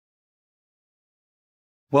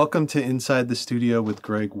Welcome to Inside the Studio with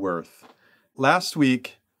Greg Wurth. Last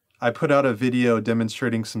week, I put out a video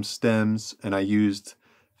demonstrating some stems, and I used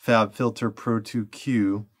Fabfilter Pro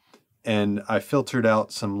 2Q, and I filtered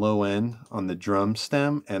out some low end on the drum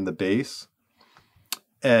stem and the bass.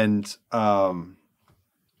 And some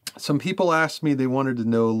people asked me, they wanted to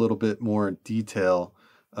know a little bit more detail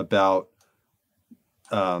about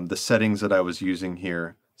the settings that I was using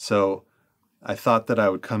here. So I thought that I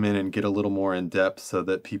would come in and get a little more in depth so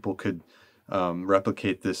that people could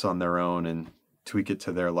replicate this on their own and tweak it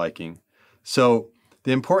to their liking. So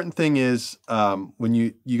the important thing is when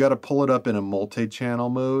you got to pull it up in a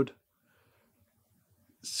multi-channel mode.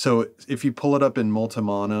 So if you pull it up in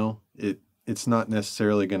multi-mono, it's not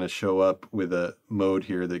necessarily going to show up with a mode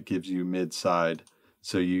here that gives you mid-side.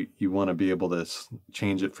 So you want to be able to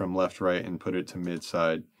change it from left-right and put it to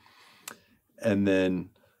mid-side. And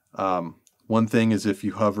then one thing is, if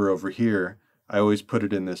you hover over here, I always put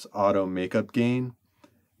it in this auto makeup gain,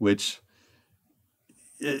 which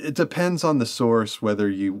it depends on the source whether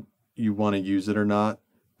you want to use it or not,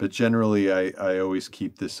 but generally I always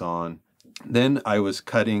keep this on. Then I was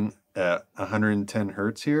cutting at 110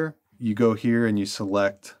 Hertz here. You go here and you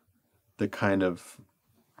select the kind of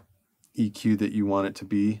EQ that you want it to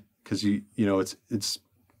be, because you know it's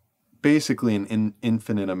basically an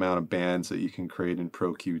infinite amount of bands that you can create in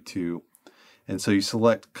Pro Q2. And so you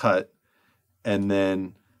select cut, and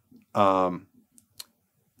then I'm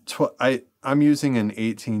using an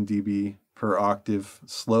 18 dB per octave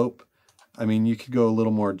slope. I mean, you could go a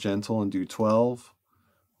little more gentle and do 12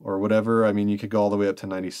 or whatever. I mean, you could go all the way up to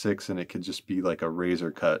 96 and it could just be like a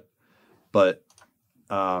razor cut. But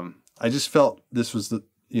I just felt this was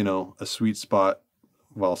a sweet spot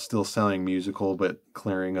while still sounding musical, but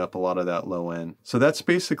clearing up a lot of that low end. So that's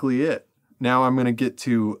basically it. Now I'm going to get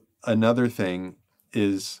to another thing.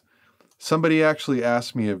 Is somebody actually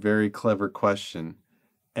asked me a very clever question,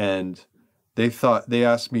 and they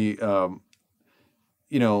asked me,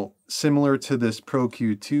 similar to this Pro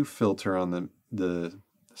Q2 filter on the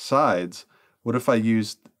sides, what if I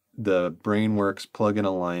used the Brainworks Plugin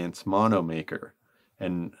Alliance Mono Maker,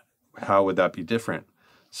 and how would that be different?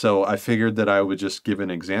 So I figured that I would just give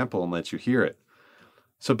an example and let you hear it.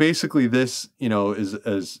 So basically this,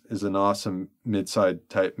 is an awesome mid-side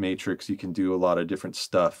type matrix. You can do a lot of different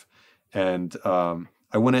stuff. And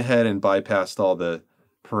I went ahead and bypassed all the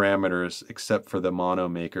parameters except for the mono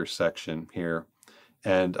maker section here.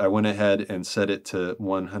 And I went ahead and set it to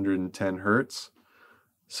 110 Hertz.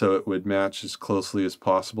 So it would match as closely as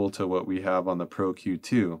possible to what we have on the Pro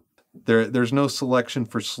Q2. There's no selection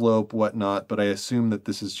for slope, whatnot, but I assume that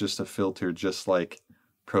this is just a filter just like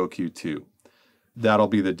Pro Q2. That'll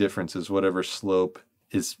be the difference, is whatever slope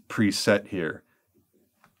is preset here.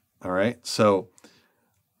 All right, so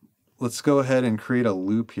let's go ahead and create a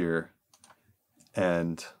loop here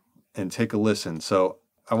and take a listen. So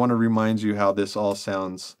I want to remind you how this all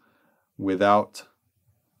sounds without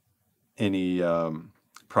any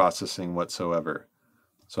processing whatsoever.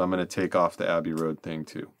 So I'm going to take off the Abbey Road thing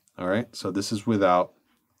too. All right, so this is without,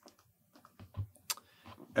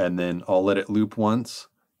 and then I'll let it loop once.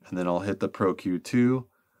 And then I'll hit the Pro Q2,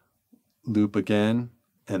 loop again,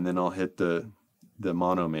 and then I'll hit the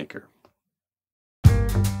mono maker.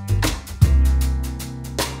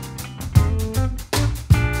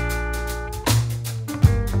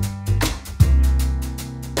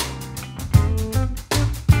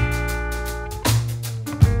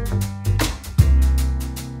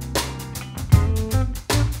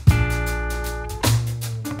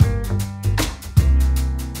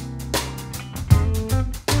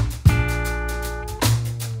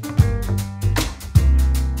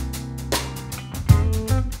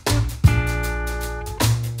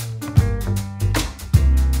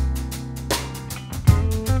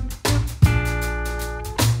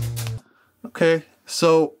 Okay,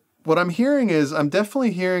 so what I'm hearing is, I'm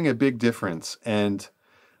definitely hearing a big difference, and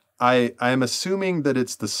I'm assuming that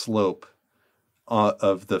it's the slope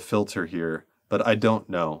of the filter here, but I don't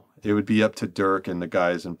know. It would be up to Dirk and the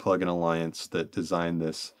guys in Plugin Alliance that designed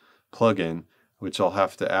this plugin, which I'll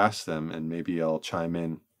have to ask them, and maybe I'll chime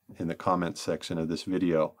in the comments section of this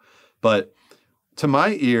video. But to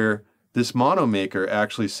my ear, this mono maker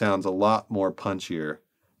actually sounds a lot more punchier.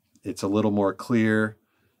 It's a little more clear.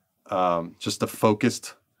 Just a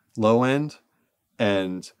focused low end,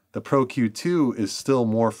 and the Pro Q2 is still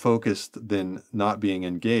more focused than not being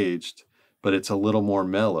engaged, but it's a little more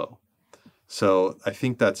mellow. So I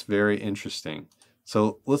think that's very interesting.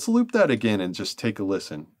 So let's loop that again and just take a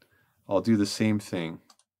listen. I'll do the same thing.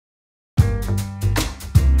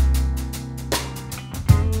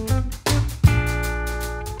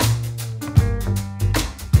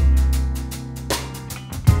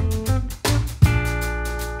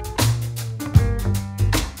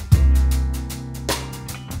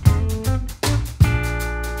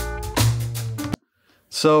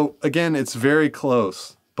 So again, it's very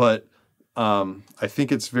close, but I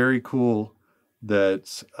think it's very cool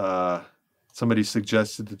that somebody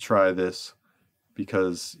suggested to try this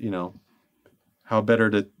because, you know, how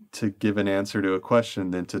better to give an answer to a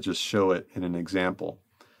question than to just show it in an example.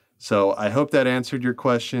 So I hope that answered your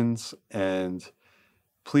questions, and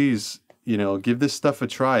please, you know, give this stuff a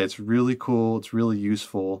try. It's really cool. It's really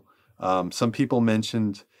useful. Some people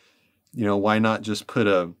mentioned, you know, why not just put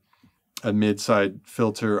a mid-side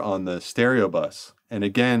filter on the stereo bus? And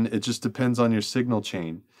again, it just depends on your signal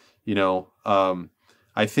chain. You know,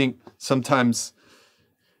 I think sometimes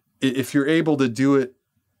if you're able to do it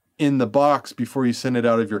in the box before you send it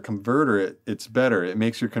out of your converter, it's better. It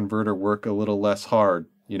makes your converter work a little less hard.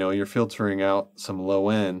 You know, you're filtering out some low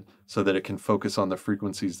end so that it can focus on the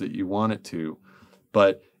frequencies that you want it to.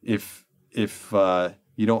 But if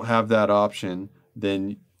you don't have that option,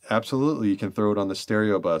 then absolutely you can throw it on the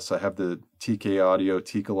stereo bus. I have the TK Audio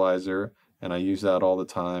Tequalizer, and I use that all the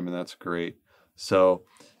time, and that's great. So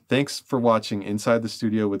thanks for watching Inside the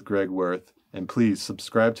Studio with Greg Wurth, and please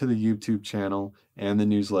subscribe to the YouTube channel and the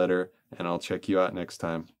newsletter, and I'll check you out next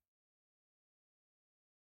time.